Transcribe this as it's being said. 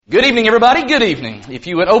Good evening, everybody. Good evening. If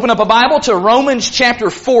you would open up a Bible to Romans chapter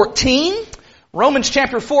 14. Romans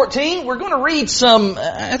chapter 14, we're going to read some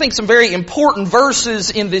very important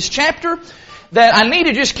verses in this chapter that I need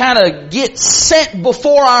to just kind of get set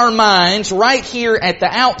before our minds right here at the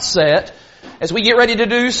outset as we get ready to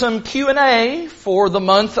do some Q&A for the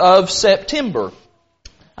month of September.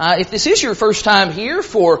 If this is your first time here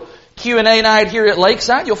for Q&A night here at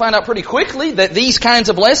Lakeside, you'll find out pretty quickly that these kinds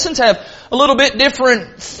of lessons have a little bit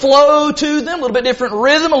different flow to them, a little bit different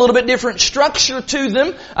rhythm, a little bit different structure to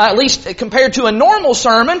them, at least compared to a normal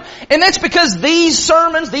sermon. And that's because these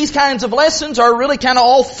sermons, these kinds of lessons are really kind of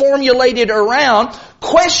all formulated around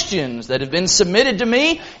questions that have been submitted to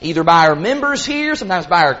me, either by our members here, sometimes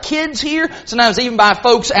by our kids here, sometimes even by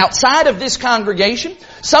folks outside of this congregation.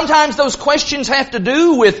 Sometimes those questions have to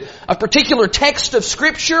do with a particular text of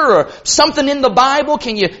Scripture or something in the Bible.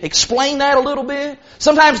 Can you explain that a little bit?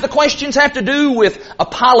 Sometimes the questions have to do with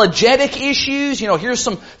apologetic issues. Here's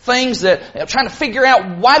some things that trying to figure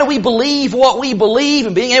out why do we believe what we believe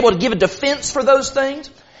and being able to give a defense for those things.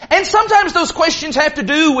 And sometimes those questions have to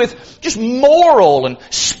do with just moral and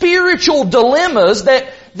spiritual dilemmas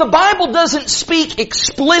that the Bible doesn't speak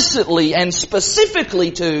explicitly and specifically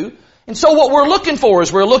to. And so what we're looking for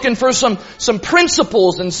is we're looking for some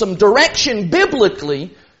principles and some direction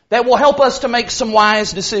biblically that will help us to make some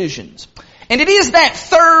wise decisions. And it is that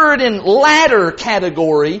third and latter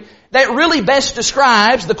category that really best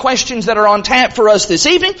describes the questions that are on tap for us this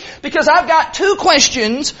evening, because I've got two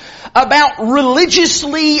questions about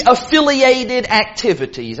religiously affiliated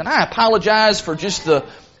activities. And I apologize for just the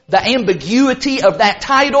ambiguity of that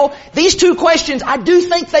title. These two questions, I do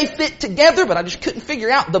think they fit together, but I just couldn't figure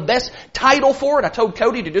out the best title for it. I told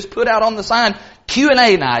Cody to just put out on the sign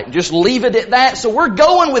Q&A night and just leave it at that. So we're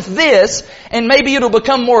going with this, and maybe it'll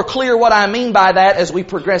become more clear what I mean by that as we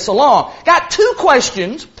progress along. Got two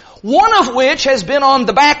questions, one of which has been on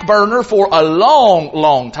the back burner for a long,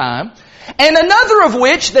 long time. And another of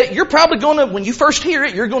which that you're probably going to, when you first hear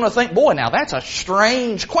it, you're going to think, boy, now that's a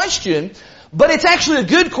strange question. But it's actually a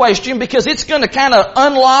good question because it's going to kind of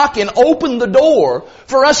unlock and open the door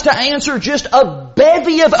for us to answer just a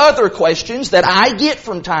bevy of other questions that I get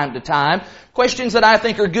from time to time. Questions that I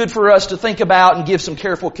think are good for us to think about and give some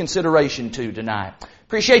careful consideration to tonight.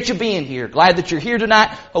 Appreciate you being here. Glad that you're here tonight.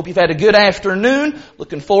 Hope you've had a good afternoon.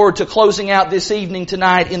 Looking forward to closing out this evening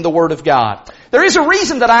tonight in the Word of God. There is a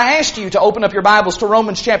reason that I asked you to open up your Bibles to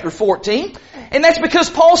Romans chapter 14. And that's because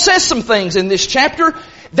Paul says some things in this chapter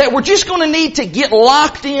that we're just going to need to get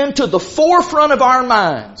locked into the forefront of our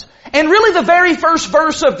minds. And really the very first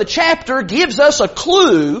verse of the chapter gives us a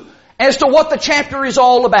clue as to what the chapter is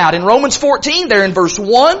all about. In Romans 14, there in verse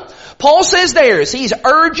 1, Paul says there, as he's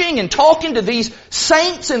urging and talking to these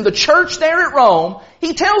saints in the church there at Rome,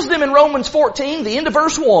 he tells them in Romans 14, the end of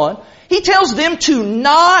verse 1, he tells them to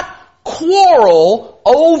not quarrel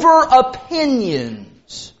over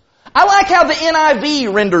opinions. I like how the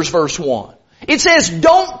NIV renders verse 1. It says,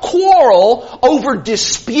 don't quarrel over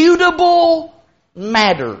disputable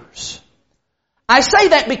matters. I say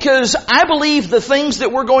that because I believe the things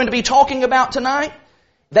that we're going to be talking about tonight,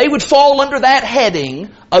 they would fall under that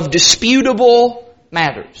heading of disputable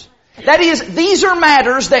matters. That is, these are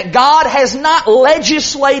matters that God has not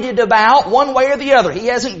legislated about one way or the other. He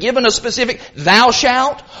hasn't given a specific thou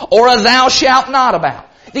shalt or a thou shalt not about.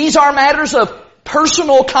 These are matters of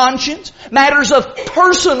personal conscience, matters of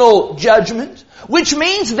personal judgment, which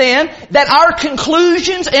means then that our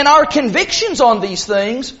conclusions and our convictions on these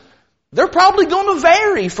things, they're probably going to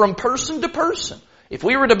vary from person to person. If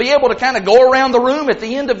we were to be able to kind of go around the room at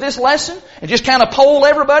the end of this lesson and just kind of poll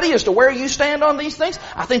everybody as to where you stand on these things,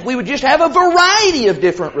 I think we would just have a variety of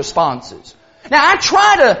different responses. Now, I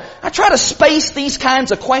try to space these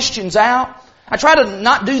kinds of questions out. I try to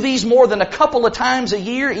not do these more than a couple of times a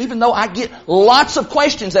year, even though I get lots of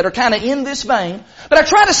questions that are kind of in this vein. But I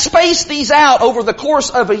try to space these out over the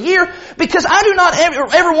course of a year because I do not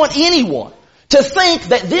ever want anyone to think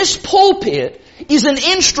that this pulpit is an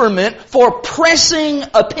instrument for pressing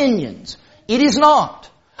opinions. It is not.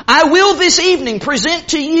 I will this evening present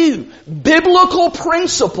to you biblical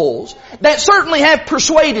principles that certainly have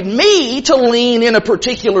persuaded me to lean in a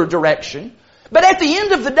particular direction. But at the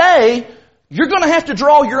end of the day, you're going to have to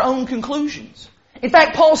draw your own conclusions. In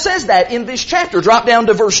fact, Paul says that in this chapter. Drop down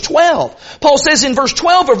to verse 12. Paul says in verse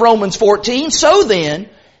 12 of Romans 14, so then,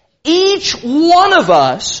 each one of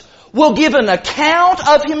us will give an account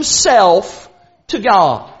of himself to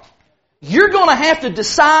God. You're going to have to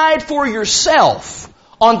decide for yourself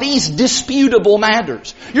on these disputable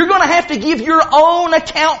matters. You're going to have to give your own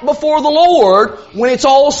account before the Lord when it's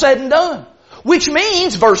all said and done. Which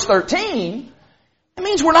means, verse 13, It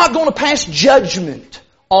means we're not going to pass judgment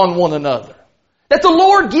on one another. That the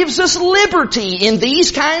Lord gives us liberty in these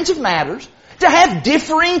kinds of matters to have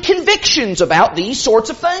differing convictions about these sorts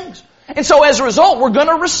of things. And so as a result, we're going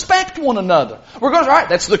to respect one another. We're going to, all right,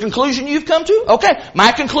 that's the conclusion you've come to. Okay,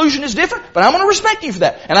 my conclusion is different, but I'm going to respect you for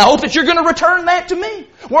that. And I hope that you're going to return that to me.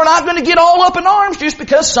 We're not going to get all up in arms just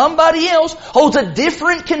because somebody else holds a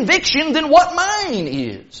different conviction than what mine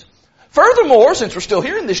is. Furthermore, since we're still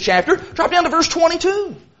here in this chapter, drop down to verse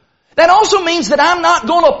 22. That also means that I'm not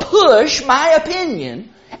going to push my opinion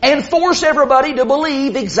and force everybody to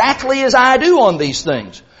believe exactly as I do on these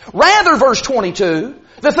things. Rather, verse 22,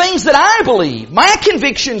 the things that I believe, my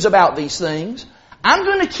convictions about these things, I'm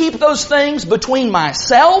going to keep those things between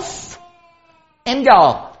myself and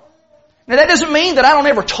God. Now that doesn't mean that I don't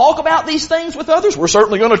ever talk about these things with others. We're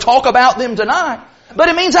certainly going to talk about them tonight. But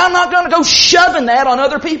it means I'm not going to go shoving that on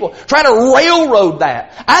other people, try to railroad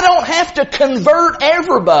that. I don't have to convert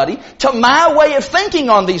everybody to my way of thinking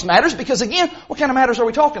on these matters because, again, what kind of matters are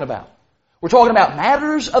we talking about? We're talking about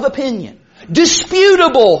matters of opinion.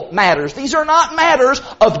 Disputable matters. These are not matters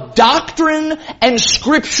of doctrine and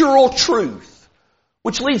scriptural truth.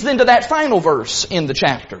 Which leads then to that final verse in the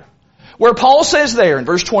chapter, where Paul says there in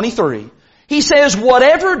verse 23, he says,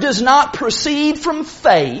 whatever does not proceed from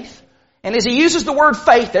faith. And as he uses the word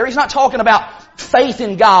faith there, he's not talking about faith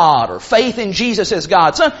in God or faith in Jesus as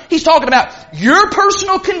God's Son. He's talking about your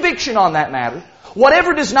personal conviction on that matter.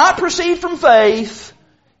 Whatever does not proceed from faith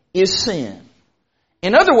is sin.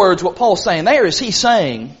 In other words, what Paul's saying there is he's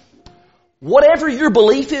saying, whatever your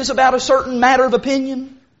belief is about a certain matter of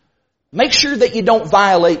opinion, make sure that you don't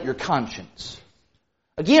violate your conscience.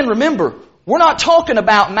 Again, remember, we're not talking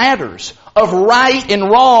about matters of right and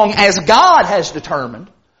wrong as God has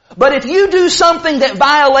determined. But if you do something that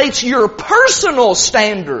violates your personal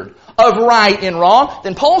standard of right and wrong,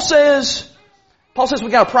 then Paul says we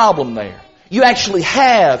got a problem there. You actually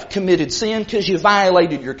have committed sin because you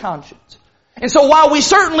violated your conscience. And so while we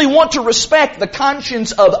certainly want to respect the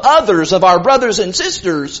conscience of others, of our brothers and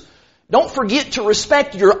sisters, don't forget to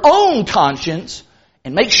respect your own conscience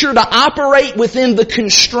and make sure to operate within the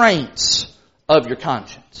constraints of your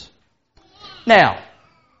conscience. Now,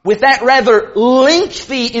 with that rather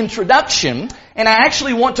lengthy introduction, and I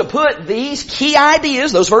actually want to put these key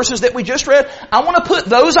ideas, those verses that we just read, I want to put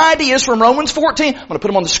those ideas from Romans 14, I'm going to put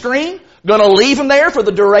them on the screen, I'm going to leave them there for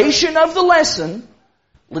the duration of the lesson.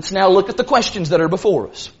 Let's now look at the questions that are before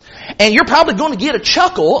us. And you're probably going to get a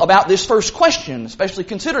chuckle about this first question, especially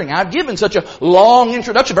considering I've given such a long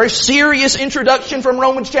introduction, very serious introduction from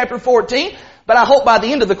Romans chapter 14. But I hope by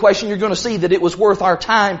the end of the question you're going to see that it was worth our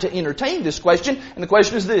time to entertain this question. And the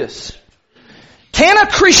question is this. Can a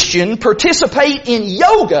Christian participate in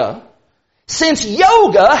yoga since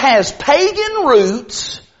yoga has pagan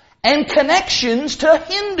roots and connections to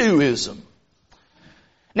Hinduism?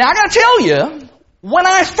 Now I got to tell you, when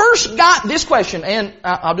I first got this question, and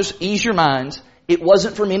I'll just ease your minds, it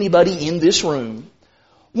wasn't from anybody in this room.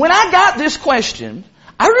 When I got this question,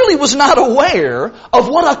 I really was not aware of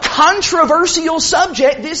what a controversial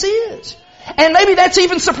subject this is. And maybe that's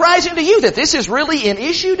even surprising to you that this is really an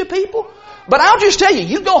issue to people. But I'll just tell you,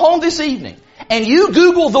 you go home this evening and you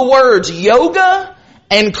Google the words yoga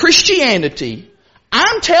and Christianity,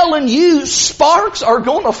 I'm telling you, sparks are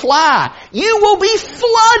going to fly. You will be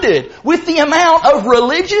flooded with the amount of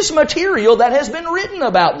religious material that has been written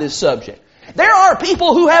about this subject. There are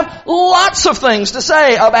people who have lots of things to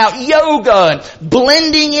say about yoga and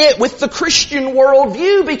blending it with the Christian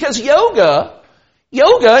worldview because yoga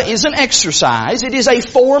is an exercise. It is a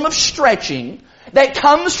form of stretching that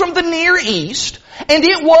comes from the Near East, and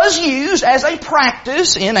it was used as a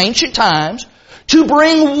practice in ancient times to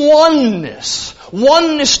bring oneness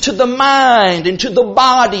to the mind and to the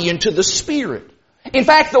body and to the spirit. In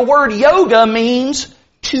fact, the word yoga means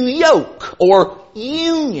to yoke or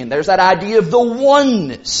union. There's that idea of the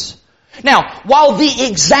oneness. Now, while the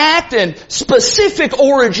exact and specific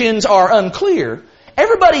origins are unclear,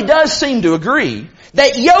 everybody does seem to agree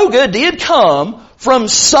that yoga did come from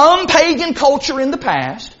some pagan culture in the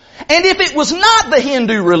past, and if it was not the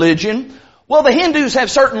Hindu religion, well, the Hindus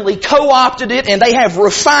have certainly co-opted it and they have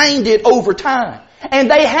refined it over time.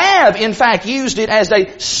 And they have, in fact, used it as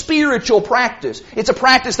a spiritual practice. It's a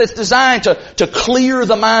practice that's designed to clear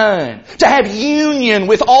the mind, to have union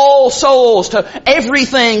with all souls, to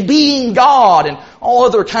everything being God, and all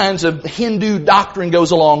other kinds of Hindu doctrine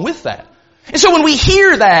goes along with that. And so when we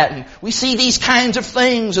hear that, and we see these kinds of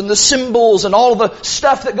things, and the symbols, and all the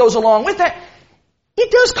stuff that goes along with that,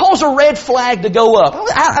 it does cause a red flag to go up.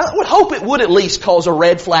 I would hope it would at least cause a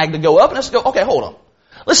red flag to go up, and let's go, okay, hold on.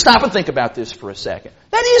 Let's stop and think about this for a second.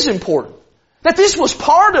 That is important. That this was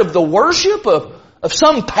part of the worship of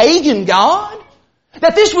some pagan god?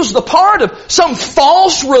 That this was the part of some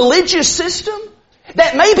false religious system?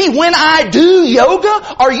 That maybe when I do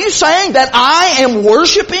yoga, are you saying that I am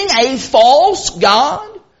worshiping a false god?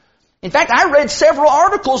 In fact, I read several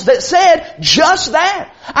articles that said just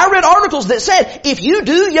that. I read articles that said if you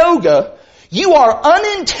do yoga, you are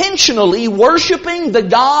unintentionally worshiping the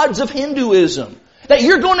gods of Hinduism. That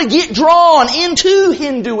you're going to get drawn into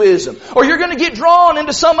Hinduism. Or you're going to get drawn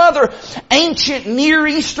into some other ancient Near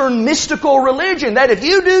Eastern mystical religion. That if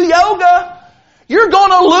you do yoga, you're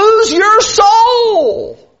going to lose your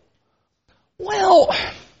soul. Well,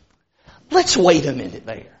 let's wait a minute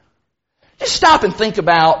there. Just stop and think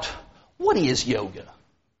about, what is yoga?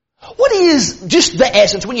 What is just the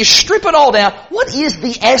essence? When you strip it all down, what is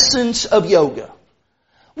the essence of yoga?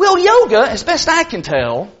 Well, yoga, as best I can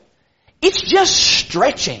tell, it's just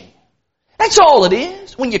stretching. That's all it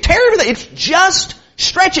is. When you tear everything, it's just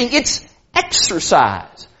stretching. It's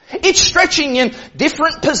exercise. It's stretching in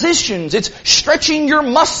different positions. It's stretching your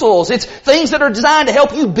muscles. It's things that are designed to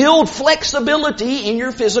help you build flexibility in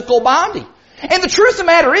your physical body. And the truth of the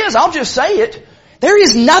matter is, I'll just say it, there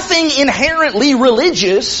is nothing inherently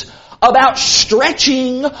religious about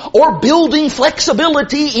stretching or building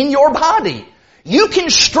flexibility in your body. You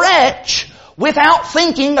can stretch without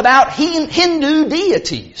thinking about Hindu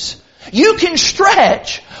deities. You can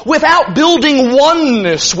stretch without building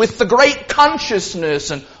oneness with the great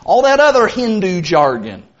consciousness and all that other Hindu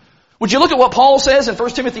jargon. Would you look at what Paul says in 1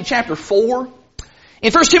 Timothy chapter 4?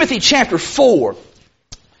 In 1 Timothy chapter 4,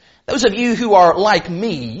 those of you who are like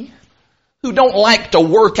me, who don't like to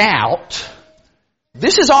work out,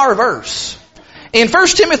 this is our verse. In 1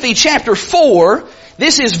 Timothy chapter 4,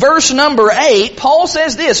 this is verse number 8. Paul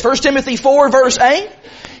says this, 1 Timothy 4 verse 8.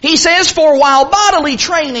 He says, for while bodily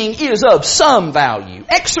training is of some value,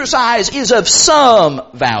 exercise is of some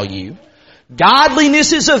value,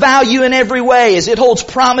 godliness is of value in every way as it holds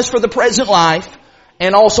promise for the present life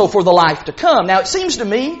and also for the life to come. Now it seems to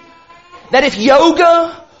me that if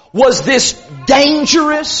yoga was this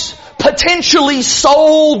dangerous, potentially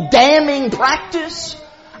soul-damning practice,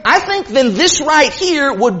 I think then this right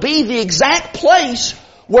here would be the exact place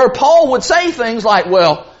where Paul would say things like,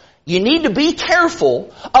 well, you need to be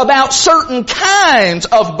careful about certain kinds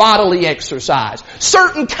of bodily exercise,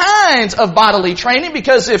 certain kinds of bodily training,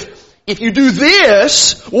 because if you do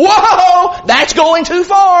this, whoa, that's going too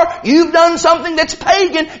far. You've done something that's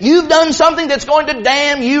pagan. You've done something that's going to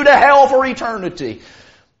damn you to hell for eternity.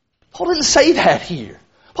 Paul didn't say that here.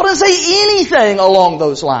 Paul doesn't say anything along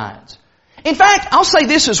those lines. In fact, I'll say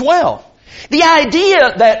this as well. The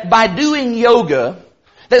idea that by doing yoga,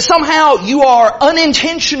 that somehow you are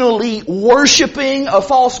unintentionally worshiping a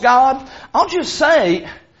false god, I'll just say,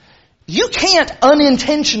 you can't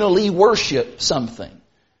unintentionally worship something.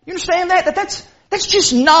 You understand that? That's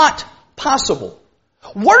just not possible.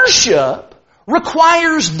 Worship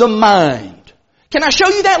requires the mind. Can I show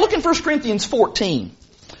you that? Look in 1 Corinthians 14.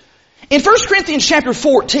 In 1 Corinthians chapter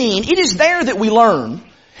 14, it is there that we learn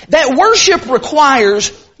that worship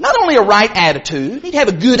requires not only a right attitude, you need to have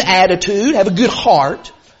a good attitude, have a good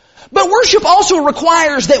heart, but worship also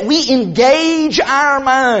requires that we engage our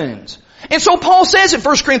minds. And so Paul says in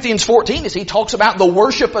 1 Corinthians 14, as he talks about the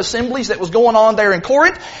worship assemblies that was going on there in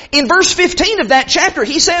Corinth, in verse 15 of that chapter,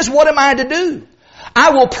 he says, what am I to do?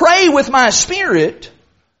 I will pray with my spirit,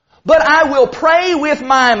 but I will pray with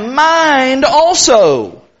my mind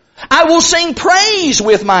also. I will sing praise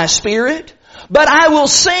with my spirit, but I will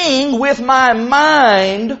sing with my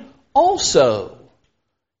mind also.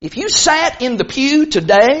 If you sat in the pew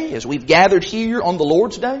today, as we've gathered here on the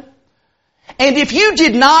Lord's Day, and if you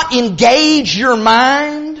did not engage your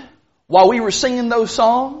mind while we were singing those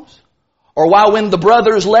songs, or while when the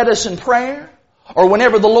brothers led us in prayer, or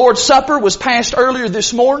whenever the Lord's Supper was passed earlier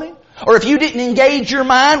this morning, or if you didn't engage your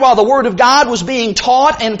mind while the Word of God was being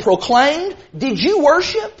taught and proclaimed, did you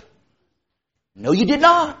worship? No, you did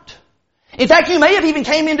not. In fact, you may have even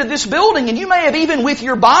came into this building and you may have even with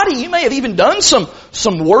your body, you may have even done some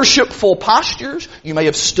worshipful postures. You may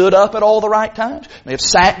have stood up at all the right times. You may have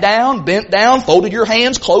sat down, bent down, folded your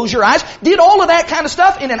hands, closed your eyes, did all of that kind of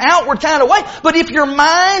stuff in an outward kind of way. But if your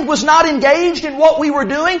mind was not engaged in what we were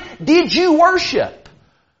doing, did you worship?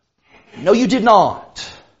 No, you did not.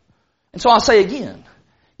 And so I'll say again,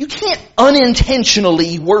 you can't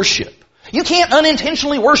unintentionally worship. You can't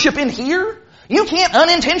unintentionally worship in here. You can't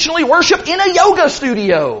unintentionally worship in a yoga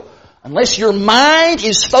studio unless your mind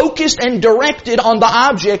is focused and directed on the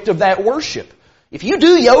object of that worship. If you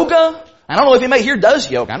do yoga, I don't know if anybody here does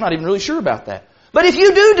yoga. I'm not even really sure about that. But if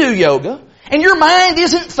you do yoga and your mind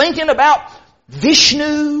isn't thinking about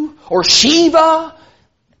Vishnu or Shiva,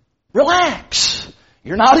 relax.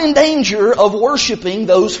 You're not in danger of worshiping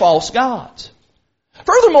those false gods.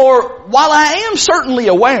 Furthermore, while I am certainly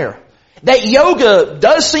aware that yoga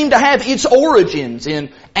does seem to have its origins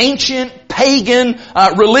in ancient pagan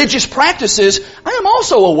religious practices, I am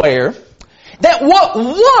also aware that what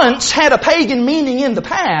once had a pagan meaning in the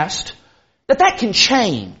past, that can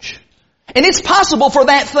change. And it's possible for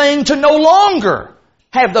that thing to no longer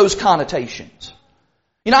have those connotations.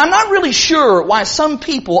 I'm not really sure why some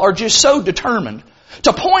people are just so determined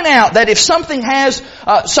to point out that if something has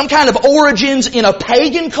some kind of origins in a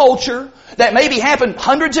pagan culture that maybe happened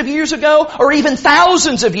hundreds of years ago or even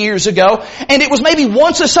thousands of years ago, and it was maybe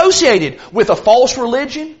once associated with a false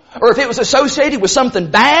religion, or if it was associated with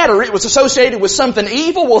something bad, or it was associated with something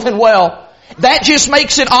evil, well, that just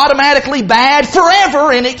makes it automatically bad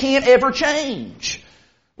forever and it can't ever change.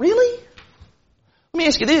 Really? Let me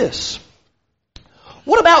ask you this.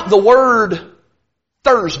 What about the word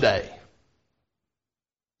Thursday?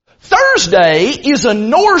 Thursday is a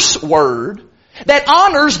Norse word that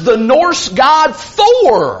honors the Norse god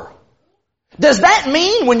Thor. Does that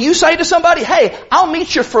mean when you say to somebody, hey, I'll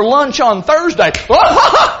meet you for lunch on Thursday,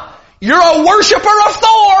 you're a worshiper of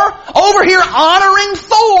Thor, over here honoring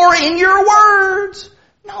Thor in your words?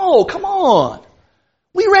 No, come on.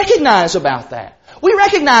 We recognize about that. We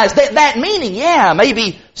recognize that meaning,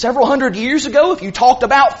 maybe several hundred years ago, if you talked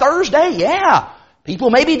about Thursday, people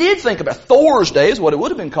maybe did think about Thor's Day is what it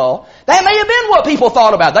would have been called. That may have been what people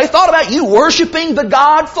thought about. They thought about you worshiping the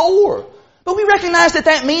god Thor. But we recognize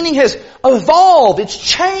that meaning has evolved. It's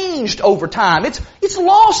changed over time. It's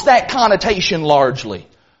lost that connotation largely.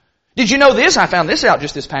 Did you know this? I found this out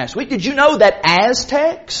just this past week. Did you know that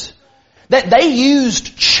Aztecs, that they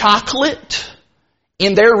used chocolate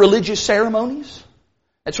in their religious ceremonies?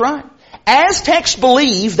 That's right. Aztecs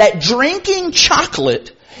believed that drinking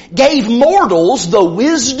chocolate gave mortals the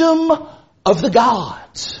wisdom of the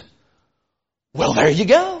gods. Well, there you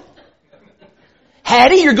go.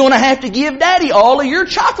 Hattie, you're going to have to give Daddy all of your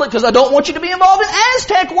chocolate because I don't want you to be involved in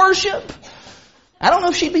Aztec worship. I don't know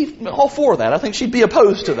if she'd be all for that. I think she'd be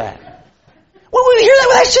opposed to that. Well, when you hear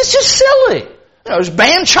that, that's just silly. It's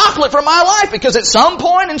banned chocolate from my life because at some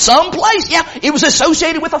point in some place, it was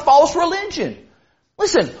associated with a false religion.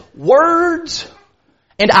 Listen, words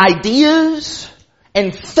and ideas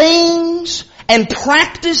and things and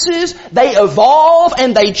practices, they evolve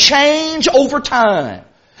and they change over time.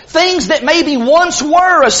 Things that maybe once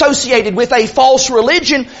were associated with a false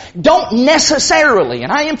religion don't necessarily,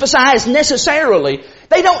 and I emphasize necessarily,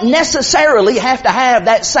 they don't necessarily have to have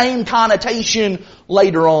that same connotation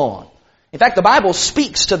later on. In fact, the Bible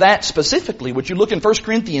speaks to that specifically. Would you look in 1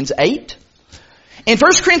 Corinthians 8? In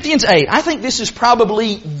 1 Corinthians 8, I think this is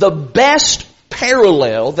probably the best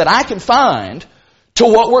parallel that I can find to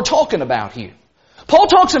what we're talking about here. Paul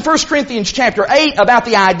talks in 1 Corinthians chapter 8 about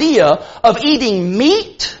the idea of eating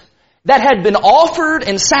meat that had been offered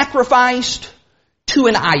and sacrificed to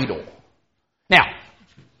an idol. Now,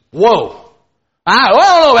 whoa. I don't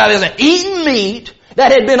know about this. Eating meat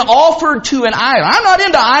that had been offered to an idol. I'm not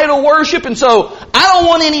into idol worship, and so I don't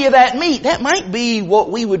want any of that meat. That might be what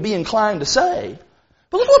we would be inclined to say.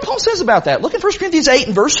 But look what Paul says about that. Look at 1 Corinthians 8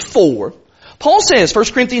 and verse 4. Paul says, 1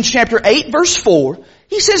 Corinthians chapter 8, verse 4,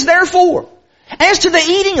 he says, therefore, as to the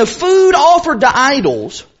eating of food offered to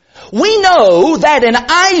idols, we know that an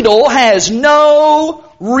idol has no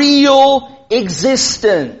real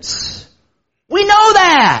existence. We know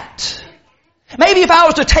that. Maybe if I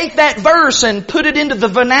was to take that verse and put it into the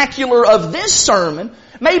vernacular of this sermon,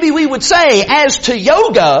 maybe we would say, as to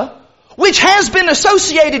yoga, which has been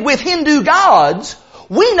associated with Hindu gods,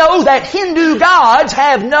 we know that Hindu gods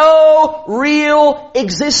have no real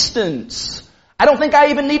existence. I don't think I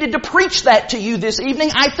even needed to preach that to you this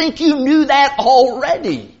evening. I think you knew that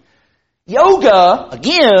already. Yoga,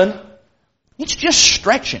 again, it's just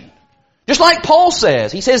stretching. Just like Paul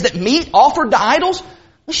says. He says that meat offered to idols,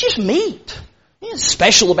 it's just meat. What's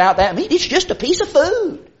special about that meat? It's just a piece of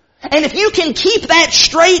food. And if you can keep that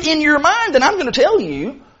straight in your mind, then I'm going to tell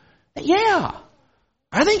you that,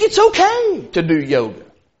 I think it's okay to do yoga.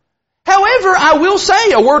 However, I will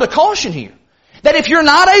say a word of caution here. That if you're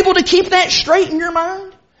not able to keep that straight in your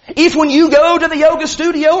mind, if when you go to the yoga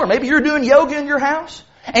studio, or maybe you're doing yoga in your house,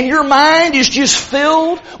 and your mind is just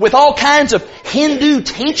filled with all kinds of Hindu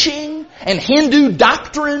teaching, and Hindu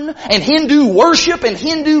doctrine, and Hindu worship, and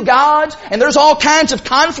Hindu gods, and there's all kinds of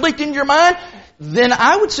conflict in your mind, then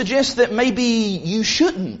I would suggest that maybe you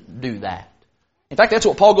shouldn't do that. In fact, that's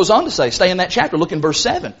what Paul goes on to say. Stay in that chapter. Look in verse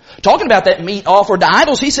 7. Talking about that meat offered to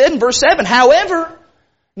idols, he said in verse 7, however,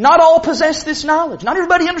 Not all possess this knowledge. Not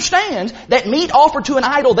everybody understands that meat offered to an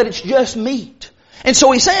idol, that it's just meat. And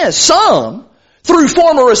so he says, some, through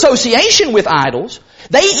former association with idols,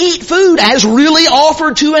 they eat food as really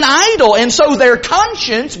offered to an idol, and so their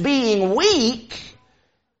conscience, being weak,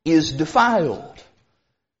 is defiled.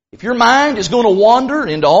 If your mind is going to wander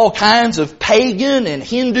into all kinds of pagan and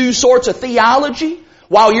Hindu sorts of theology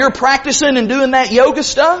while you're practicing and doing that yoga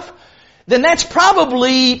stuff, then that's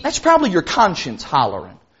probably your conscience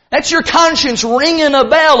hollering. That's your conscience ringing a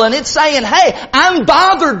bell, and it's saying, hey, I'm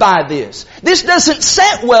bothered by this. This doesn't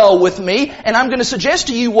set well with me, and I'm going to suggest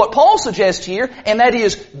to you what Paul suggests here, and that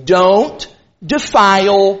is, don't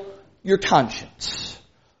defile your conscience.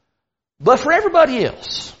 But for everybody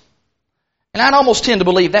else, and I'd almost tend to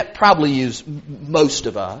believe that probably is most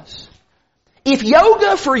of us, if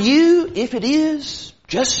yoga for you, if it is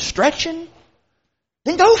just stretching,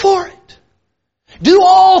 then go for it. Do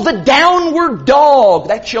all the downward dog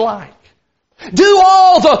that you like. Do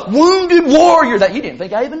all the wounded warrior that you didn't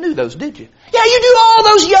think I even knew those, did you? Yeah, you do all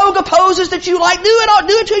those yoga poses that you like. Do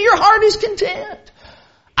it till your heart is content.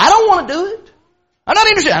 I don't want to do it. I'm not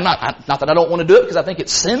interested. Not that I don't want to do it because I think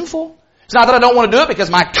it's sinful. It's not that I don't want to do it because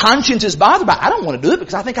my conscience is bothered by it. I don't want to do it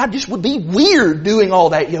because I think I just would be weird doing all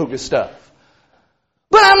that yoga stuff.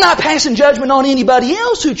 But I'm not passing judgment on anybody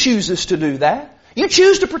else who chooses to do that. You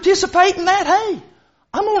choose to participate in that, hey,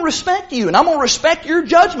 I'm going to respect you and I'm going to respect your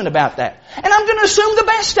judgment about that. And I'm going to assume the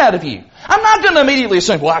best out of you. I'm not going to immediately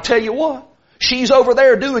assume, well, I'll tell you what, she's over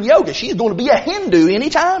there doing yoga. She's going to be a Hindu any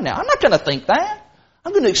time now. I'm not going to think that.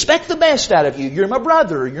 I'm going to expect the best out of you. You're my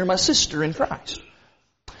brother. You're my sister in Christ.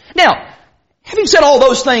 Now, having said all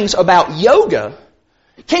those things about yoga,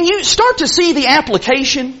 can you start to see the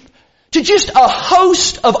application to just a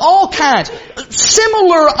host of all kinds,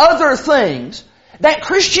 similar other things that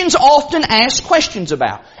Christians often ask questions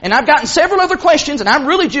about? And I've gotten several other questions, and I'm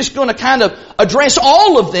really just going to kind of address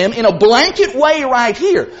all of them in a blanket way right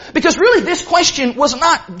here. Because really this question was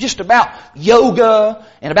not just about yoga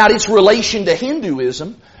and about its relation to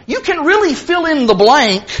Hinduism. You can really fill in the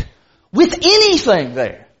blank with anything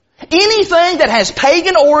there. Anything that has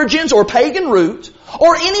pagan origins or pagan roots,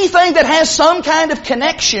 or anything that has some kind of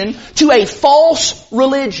connection to a false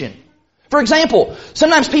religion. For example,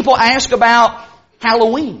 sometimes people ask about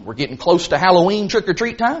Halloween. We're getting close to Halloween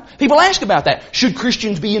trick-or-treat time. People ask about that. Should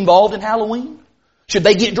Christians be involved in Halloween? Should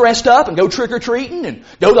they get dressed up and go trick-or-treating and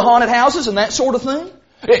go to haunted houses and that sort of thing?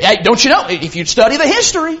 Hey, don't you know, if you study the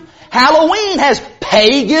history, Halloween has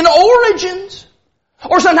pagan origins.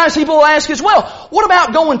 Or sometimes people will ask as well, what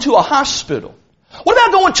about going to a hospital? What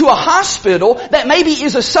about going to a hospital that maybe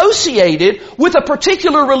is associated with a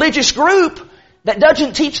particular religious group that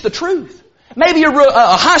doesn't teach the truth? Maybe a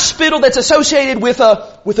hospital that's associated with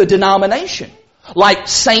a denomination, like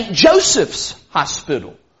St. Joseph's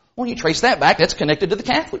Hospital. Well, you trace that back, that's connected to the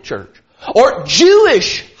Catholic Church. Or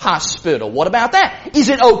Jewish hospital. What about that? Is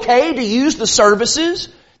it okay to use the services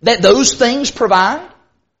that those things provide?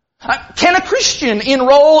 Can a Christian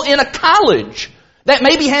enroll in a college that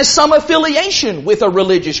maybe has some affiliation with a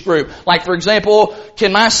religious group? Like, for example,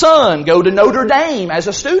 can my son go to Notre Dame as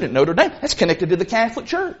a student? Notre Dame, that's connected to the Catholic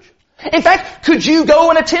Church. In fact, could you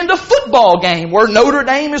go and attend a football game where Notre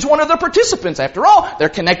Dame is one of the participants? After all, they're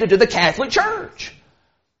connected to the Catholic Church.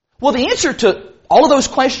 Well, the answer to all of those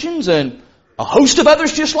questions and a host of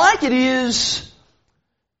others just like it is,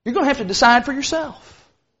 you're going to have to decide for yourself.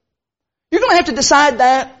 You're going to have to decide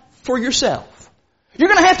that for yourself. You're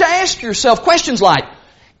going to have to ask yourself questions like,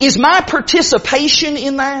 is my participation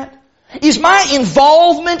in that? Is my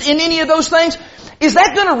involvement in any of those things, is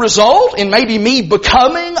that going to result in maybe me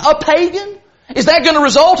becoming a pagan? Is that going to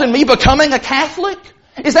result in me becoming a Catholic?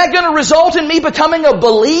 Is that going to result in me becoming a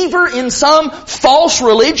believer in some false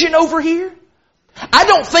religion over here? I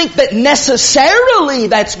don't think that necessarily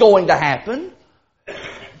that's going to happen,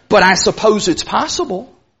 but I suppose it's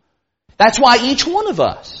possible. That's why each one of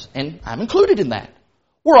us, and I'm included in that,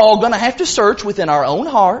 we're all going to have to search within our own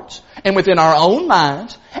hearts and within our own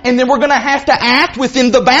minds, and then we're going to have to act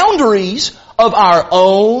within the boundaries of our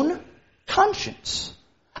own conscience.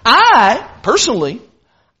 Personally,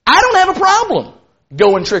 I don't have a problem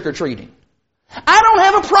going trick-or-treating. I don't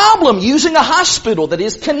have a problem using a hospital that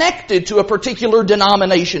is connected to a particular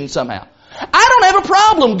denomination somehow. I don't have a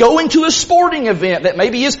problem going to a sporting event that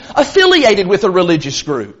maybe is affiliated with a religious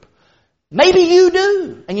group. Maybe you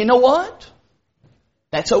do. And you know what?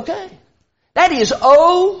 That's okay. That is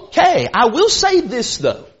okay. I will say this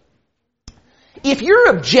though. If your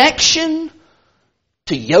objection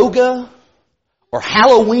to yoga or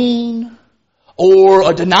Halloween or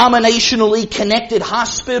a denominationally connected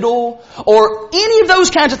hospital, or any of those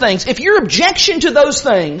kinds of things, if your objection to those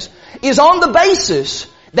things is on the basis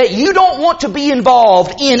that you don't want to be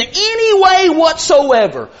involved in any way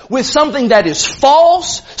whatsoever with something that is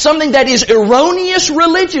false, something that is erroneous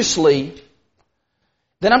religiously,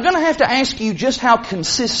 then I'm going to have to ask you, just how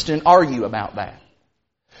consistent are you about that?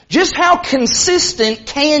 Just how consistent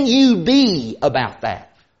can you be about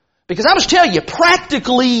that? Because I must tell you,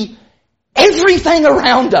 practically everything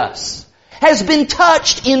around us has been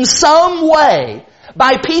touched in some way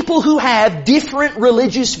by people who have different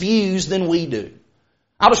religious views than we do.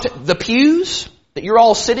 The pews that you're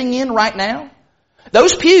all sitting in right now,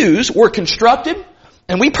 those pews were constructed,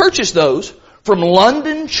 and we purchased those from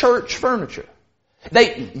London Church Furniture.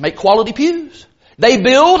 They make quality pews. They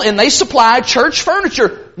build and they supply church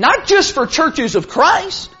furniture, not just for churches of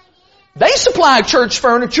Christ. They supply church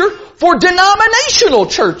furniture for denominational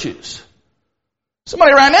churches.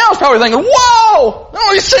 Somebody right now is probably thinking, whoa,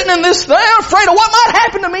 I'm sitting in this thing, I'm afraid of what might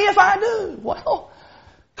happen to me if I do. Well,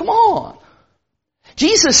 come on.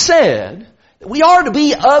 Jesus said that we are to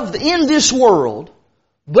be in this world,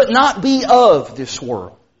 but not be of this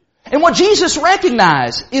world. And what Jesus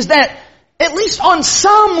recognized is that, at least on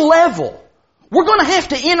some level, we're going to have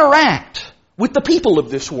to interact with the people of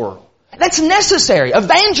this world. That's necessary.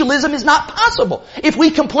 Evangelism is not possible if we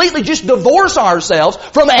completely just divorce ourselves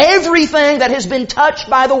from everything that has been touched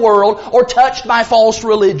by the world or touched by false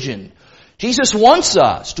religion. Jesus wants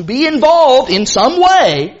us to be involved in some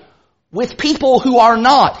way with people who are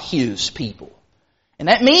not His people. And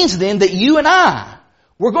that means then that you and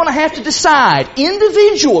we're going to have to decide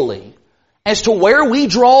individually as to where we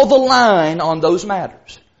draw the line on those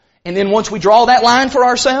matters. And then once we draw that line for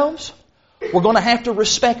ourselves, we're going to have to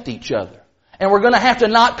respect each other. And we're going to have to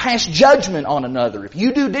not pass judgment on another. If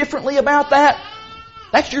you do differently about that,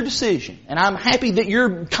 that's your decision. And I'm happy that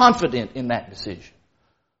you're confident in that decision.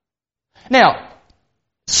 Now,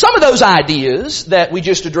 some of those ideas that we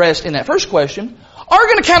just addressed in that first question are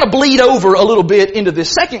going to kind of bleed over a little bit into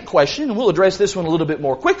this second question, and we'll address this one a little bit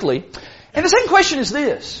more quickly. And the second question is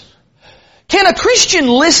this: can a Christian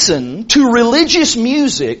listen to religious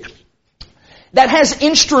music that has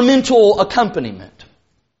instrumental accompaniment?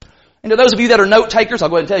 And to those of you that are note takers, I'll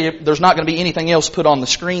go ahead and tell you, there's not going to be anything else put on the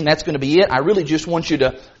screen. That's going to be it. I really just want you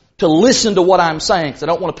to listen to what I'm saying, because I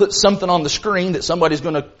don't want to put something on the screen that somebody's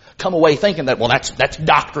going to come away thinking that, well, that's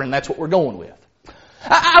doctrine, that's what we're going with.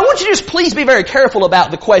 I want you to just please be very careful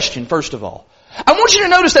about the question, first of all. I want you to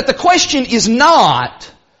notice that the question is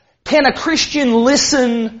not, can a Christian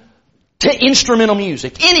listen to instrumental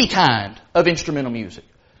music, any kind of instrumental music?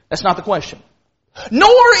 That's not the question.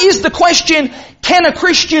 Nor is the question, can a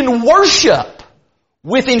Christian worship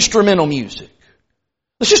with instrumental music?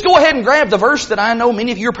 Let's just go ahead and grab the verse that I know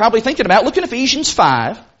many of you are probably thinking about. Look in Ephesians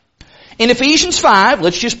 5. In Ephesians 5,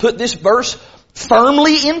 let's just put this verse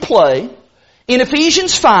firmly in play. In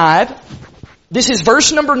Ephesians 5, this is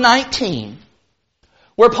verse number 19,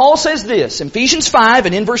 where Paul says this. In Ephesians 5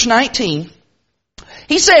 and in verse 19,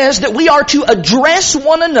 he says that we are to address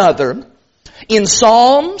one another in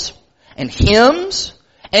psalms and hymns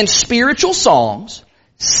and spiritual songs,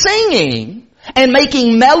 singing and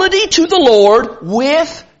making melody to the Lord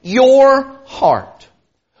with your heart.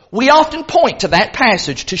 We often point to that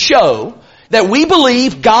passage to show that we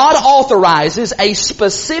believe God authorizes a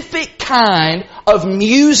specific kind of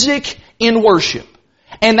music in worship.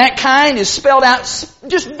 And that kind is spelled out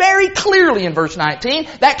just very clearly in verse 19.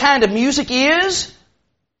 That kind of music is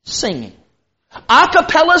singing. A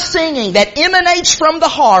cappella singing that emanates from the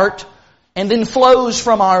heart and then flows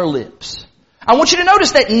from our lips. I want you to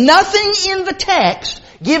notice that nothing in the text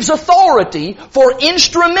gives authority for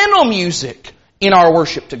instrumental music in our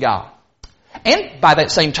worship to God. And by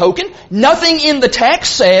that same token, nothing in the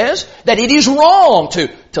text says that it is wrong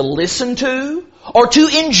to listen to or to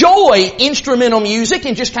enjoy instrumental music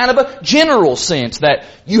in just kind of a general sense, that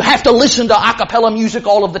you have to listen to a cappella music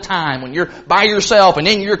all of the time when you're by yourself and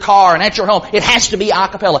in your car and at your home. It has to be a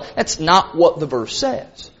cappella. That's not what the verse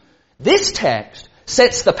says. This text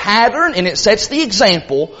sets the pattern and it sets the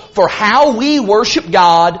example for how we worship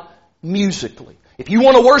God musically. If you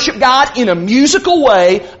want to worship God in a musical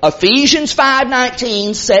way, Ephesians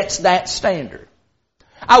 5:19 sets that standard.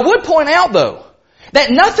 I would point out, though,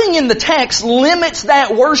 that nothing in the text limits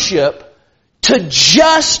that worship to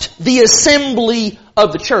just the assembly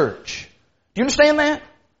of the church. Do you understand that?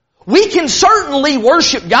 We can certainly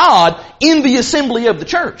worship God in the assembly of the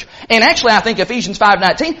church. And actually, I think Ephesians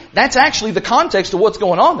 5:19, that's actually the context of what's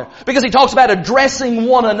going on there. Because he talks about addressing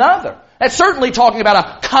one another. That's certainly talking about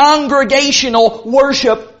a congregational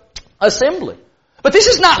worship assembly. But this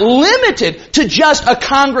is not limited to just a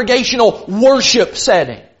congregational worship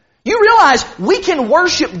setting. You realize we can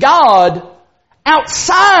worship God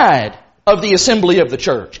outside of the assembly of the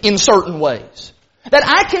church in certain ways. That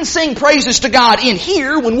I can sing praises to God in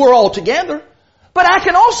here when we're all together, but I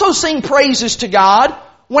can also sing praises to God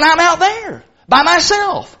when I'm out there by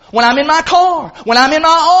myself, when I'm in my car, when I'm in my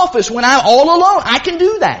office, when I'm all alone. I can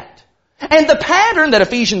do that. And the pattern that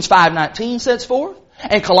Ephesians 5:19 sets forth,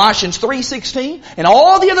 and Colossians 3:16, and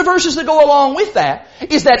all the other verses that go along with that,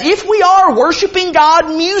 is that if we are worshiping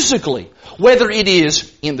God musically, whether it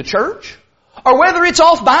is in the church, or whether it's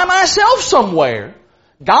off by myself somewhere,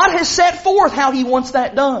 God has set forth how He wants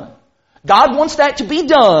that done. God wants that to be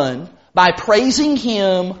done by praising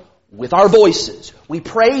Him with our voices. We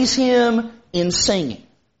praise Him in singing.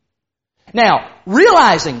 Now,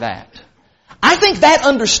 realizing that, I think that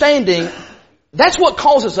understanding, that's what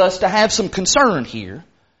causes us to have some concern here.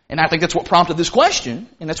 And I think that's what prompted this question.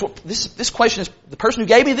 And that's what this question is, the person who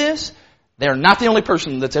gave me this, they're not the only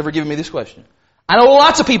person that's ever given me this question. I know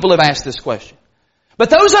lots of people have asked this question. But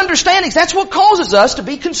those understandings, that's what causes us to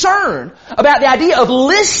be concerned about the idea of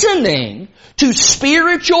listening to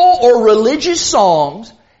spiritual or religious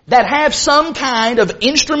songs that have some kind of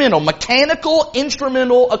mechanical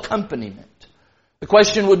instrumental accompaniment. The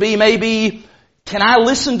question would be maybe, can I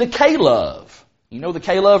listen to K-Love? You know the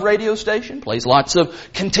K-Love radio station? Plays lots of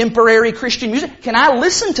contemporary Christian music. Can I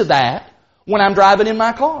listen to that when I'm driving in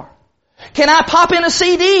my car? Can I pop in a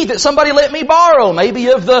CD that somebody let me borrow,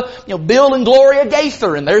 maybe of the, Bill and Gloria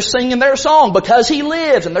Gaither, and they're singing their song, Because He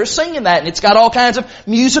Lives, and they're singing that, and it's got all kinds of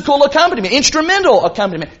musical accompaniment, instrumental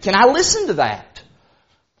accompaniment. Can I listen to that?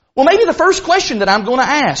 Well, maybe the first question that I'm going to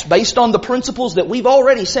ask, based on the principles that we've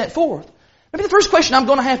already set forth, maybe the first question I'm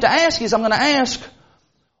going to have to ask is, I'm going to ask,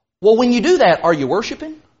 well, when you do that, are you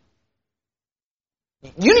worshiping?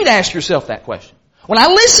 You need to ask yourself that question. When I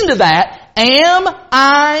listen to that, am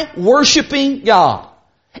I worshiping God?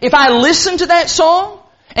 If I listen to that song,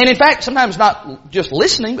 and in fact, sometimes not just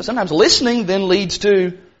listening, but sometimes listening then leads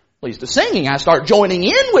to singing. I start joining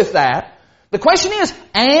in with that. The question is,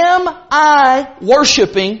 am I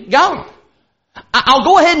worshiping God? I'll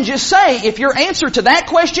go ahead and just say, if your answer to that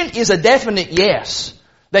question is a definite yes,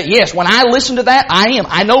 that yes, when I listen to that,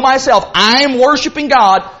 I know myself, I am worshiping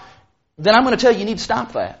God, then I'm going to tell you, you need to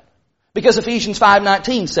stop that. Because Ephesians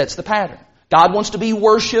 5:19 sets the pattern. God wants to be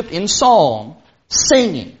worshipped in song,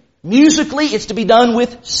 singing. Musically, it's to be done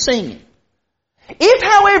with singing. If,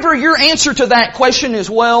 however, your answer to that question is,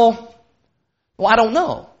 well, I don't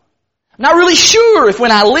know. I'm not really sure if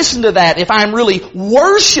when I listen to that, if I'm really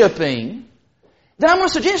worshiping, then I'm going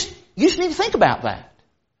to suggest you just need to think about that.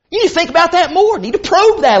 You need to think about that more. You need to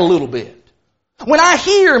probe that a little bit. When I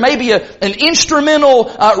hear maybe an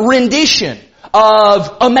instrumental rendition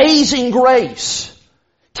of Amazing Grace,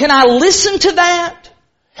 can I listen to that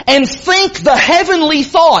and think the heavenly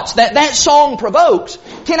thoughts that that song provokes?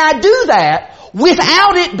 Can I do that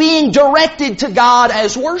without it being directed to God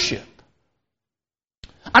as worship?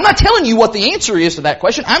 I'm not telling you what the answer is to that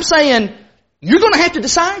question. I'm saying you're going to have to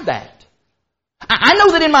decide that. I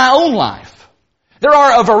know that in my own life, there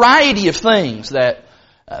are a variety of things that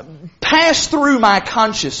pass through my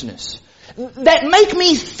consciousness that make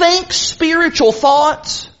me think spiritual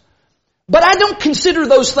thoughts, but I don't consider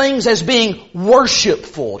those things as being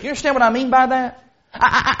worshipful. Do you understand what I mean by that?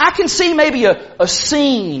 I can see maybe a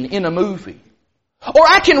scene in a movie. Or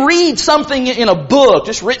I can read something in a book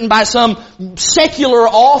just written by some secular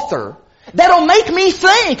author that'll make me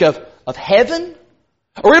think of heaven.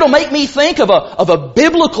 Or it'll make me think of a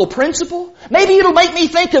biblical principle. Maybe it'll make me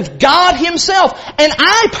think of God Himself. And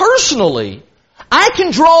I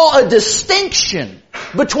can draw a distinction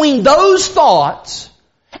between those thoughts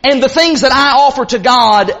and the things that I offer to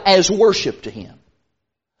God as worship to Him.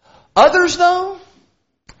 Others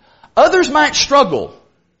might struggle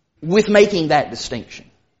with making that distinction.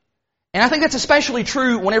 And I think that's especially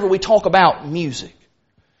true whenever we talk about music.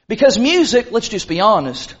 Because music, let's just be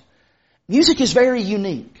honest, music is very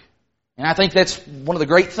unique. And I think that's one of the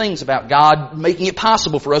great things about God making it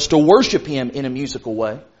possible for us to worship Him in a musical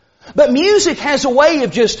way. But music has a way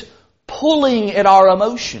of just pulling at our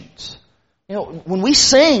emotions. When we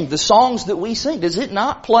sing, the songs that we sing, does it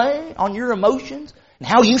not play on your emotions and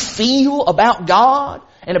how you feel about God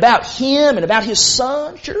and about Him and about His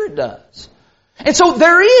Son? Sure it does. And so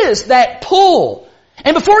there is that pull.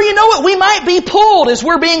 And before you know it, we might be pulled as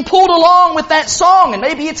we're being pulled along with that song, and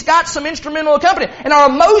maybe it's got some instrumental accompaniment, and our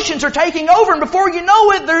emotions are taking over, and before you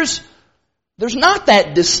know it, there's not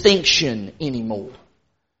that distinction anymore.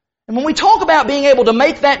 And when we talk about being able to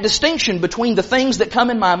make that distinction between the things that come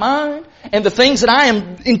in my mind and the things that I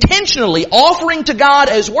am intentionally offering to God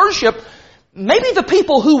as worship, maybe the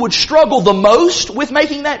people who would struggle the most with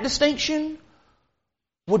making that distinction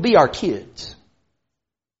would be our kids.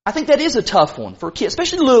 I think that is a tough one for kids,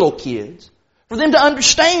 especially little kids, for them to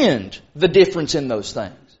understand the difference in those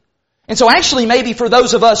things. And so actually maybe for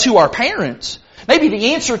those of us who are parents, maybe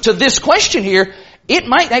the answer to this question here, it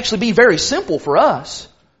might actually be very simple for us.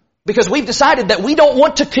 Because we've decided that we don't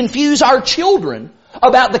want to confuse our children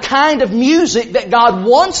about the kind of music that God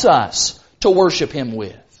wants us to worship Him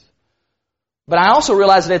with. But I also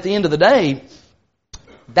realize that at the end of the day,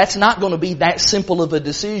 that's not going to be that simple of a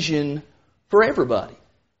decision for everybody.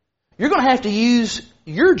 You're going to have to use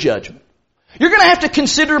your judgment. You're going to have to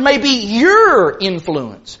consider maybe your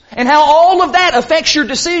influence and how all of that affects your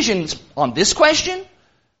decisions on this question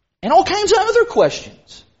and all kinds of other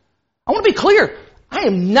questions. I want to be clear. I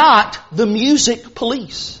am not the music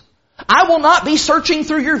police. I will not be searching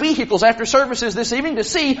through your vehicles after services this evening to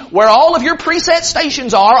see where all of your preset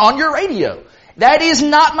stations are on your radio. That is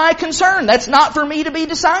not my concern. That's not for me to be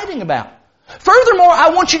deciding about. Furthermore,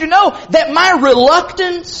 I want you to know that my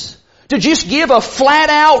reluctance to just give a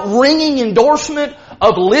flat-out ringing endorsement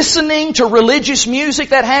of listening to religious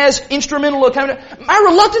music that has instrumental accompaniment, my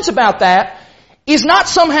reluctance about that is not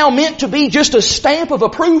somehow meant to be just a stamp of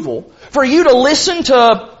approval for you to listen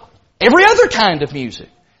to every other kind of music.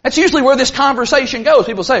 That's usually where this conversation goes.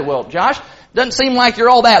 People say, well, Josh, doesn't seem like you're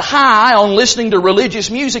all that high on listening to religious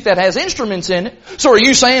music that has instruments in it. So are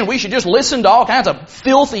you saying we should just listen to all kinds of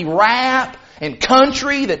filthy rap and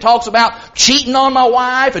country that talks about cheating on my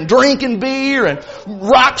wife and drinking beer and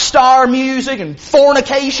rock star music and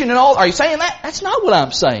fornication and all? Are you saying that? That's not what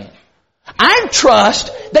I'm saying. I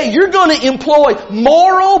trust that you're going to employ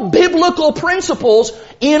moral, biblical principles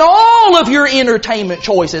in all of your entertainment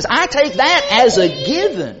choices. I take that as a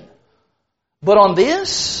given. But on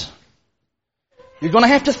this, you're going to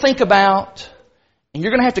have to think about, and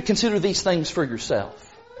you're going to have to consider these things for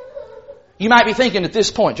yourself. You might be thinking at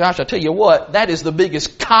this point, Josh, I tell you what, that is the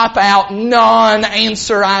biggest cop-out,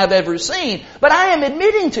 non-answer I've ever seen. But I am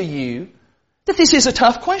admitting to you that this is a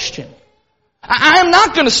tough question. I am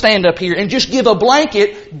not going to stand up here and just give a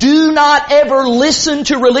blanket, do not ever listen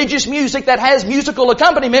to religious music that has musical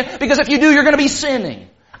accompaniment, because if you do, you're going to be sinning.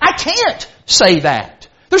 I can't say that.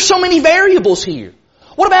 There's so many variables here.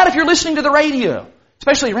 What about if you're listening to the radio?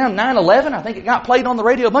 Especially around 9/11, I think it got played on the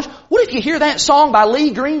radio a bunch. What if you hear that song by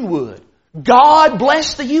Lee Greenwood? God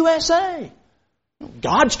bless the USA.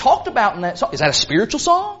 God's talked about in that song. Is that a spiritual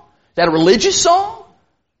song? Is that a religious song?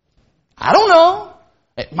 I don't know.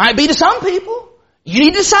 It might be to some people. You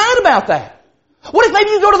need to decide about that. What if maybe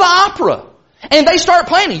you go to the opera and they start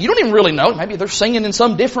playing it? You don't even really know. Maybe they're singing in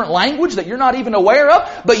some different language that you're not even aware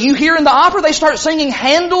of. But you hear in the opera they start singing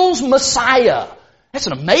Handel's Messiah. That's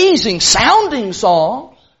an amazing sounding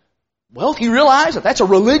song. Well, if you realize that that's a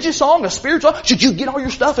religious song, a spiritual song, should you get all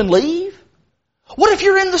your stuff and leave? What if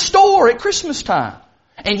you're in the store at Christmas time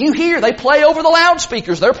and you hear they play over the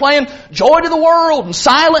loudspeakers, they're playing Joy to the World and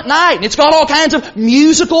Silent Night, and it's got all kinds of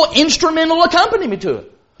musical instrumental accompaniment to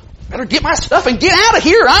it. Better get my stuff and get out of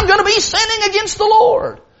here. I'm going to be sinning against the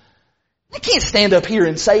Lord. I can't stand up here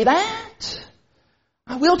and say that.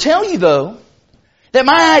 I will tell you though that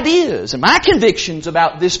my ideas and my convictions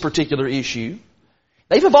about this particular issue,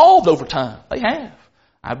 they've evolved over time. They have.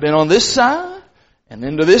 I've been on this side and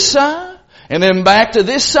then to this side and then back to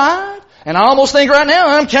this side. And I almost think right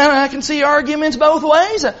now I can see arguments both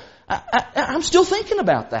ways. I'm still thinking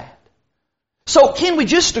about that. So can we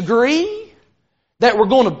just agree that we're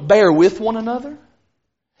going to bear with one another?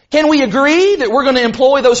 Can we agree that we're going to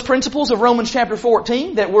employ those principles of Romans chapter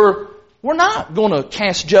 14, that we're not going to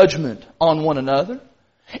cast judgment on one another?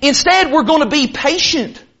 Instead, we're going to be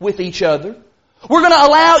patient with each other. We're going to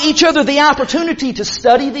allow each other the opportunity to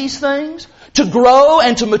study these things, to grow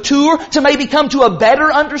and to mature, to maybe come to a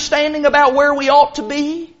better understanding about where we ought to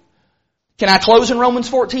be. Can I close in Romans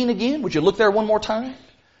 14 again? Would you look there one more time?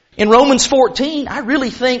 In Romans 14, I really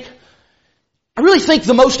think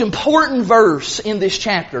the most important verse in this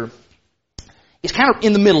chapter is kind of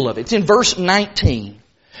in the middle of it. It's in verse 19.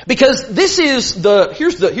 Because this is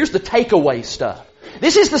here's the takeaway stuff.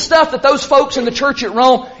 This is the stuff that those folks in the church at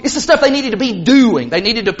Rome, it's the stuff they needed to be doing. They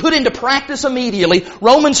needed to put into practice immediately.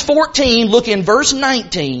 Romans 14, look in verse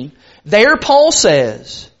 19. There Paul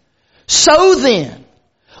says, "So then,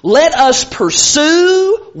 let us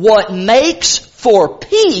pursue what makes for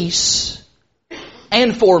peace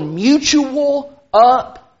and for mutual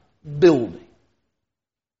upbuilding."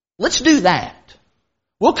 Let's do that.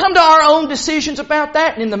 We'll come to our own decisions about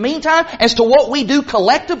that. And in the meantime, as to what we do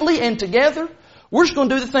collectively and together, we're just going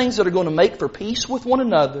to do the things that are going to make for peace with one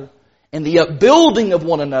another and the upbuilding of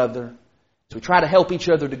one another as we try to help each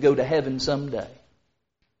other to go to heaven someday.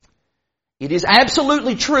 It is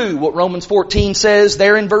absolutely true what Romans 14 says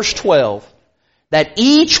there in verse 12, that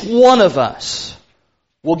each one of us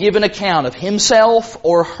will give an account of himself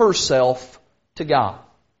or herself to God.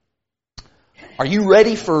 Are you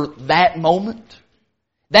ready for that moment?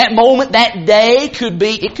 That moment, that day could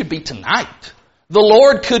be tonight. The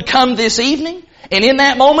Lord could come this evening, and in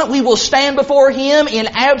that moment we will stand before Him in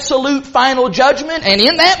absolute final judgment, and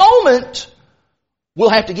in that moment we'll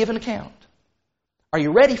have to give an account. Are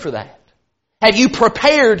you ready for that? Have you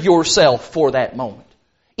prepared yourself for that moment?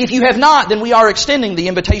 If you have not, then we are extending the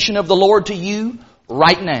invitation of the Lord to you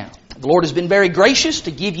right now. The Lord has been very gracious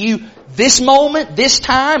to give you this moment, this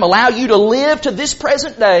time, allow you to live to this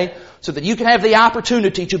present day so that you can have the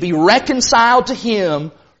opportunity to be reconciled to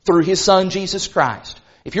Him through His Son, Jesus Christ.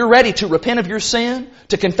 If you're ready to repent of your sin,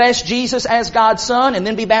 to confess Jesus as God's Son, and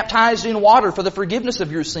then be baptized in water for the forgiveness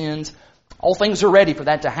of your sins, all things are ready for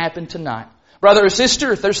that to happen tonight. Brother or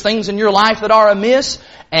sister, if there's things in your life that are amiss,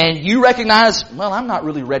 and you recognize, well, I'm not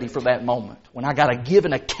really ready for that moment when I got to give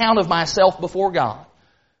an account of myself before God,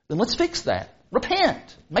 then let's fix that.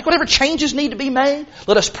 Repent. Make whatever changes need to be made.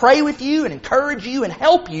 Let us pray with you and encourage you and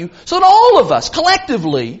help you so that all of us,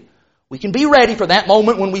 collectively, we can be ready for that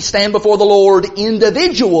moment when we stand before the Lord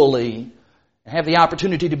individually and have the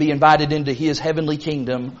opportunity to be invited into His heavenly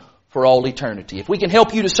kingdom for all eternity. If we can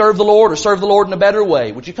help you to serve the Lord or serve the Lord in a better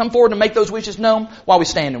way, would you come forward and make those wishes known while we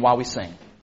stand and while we sing?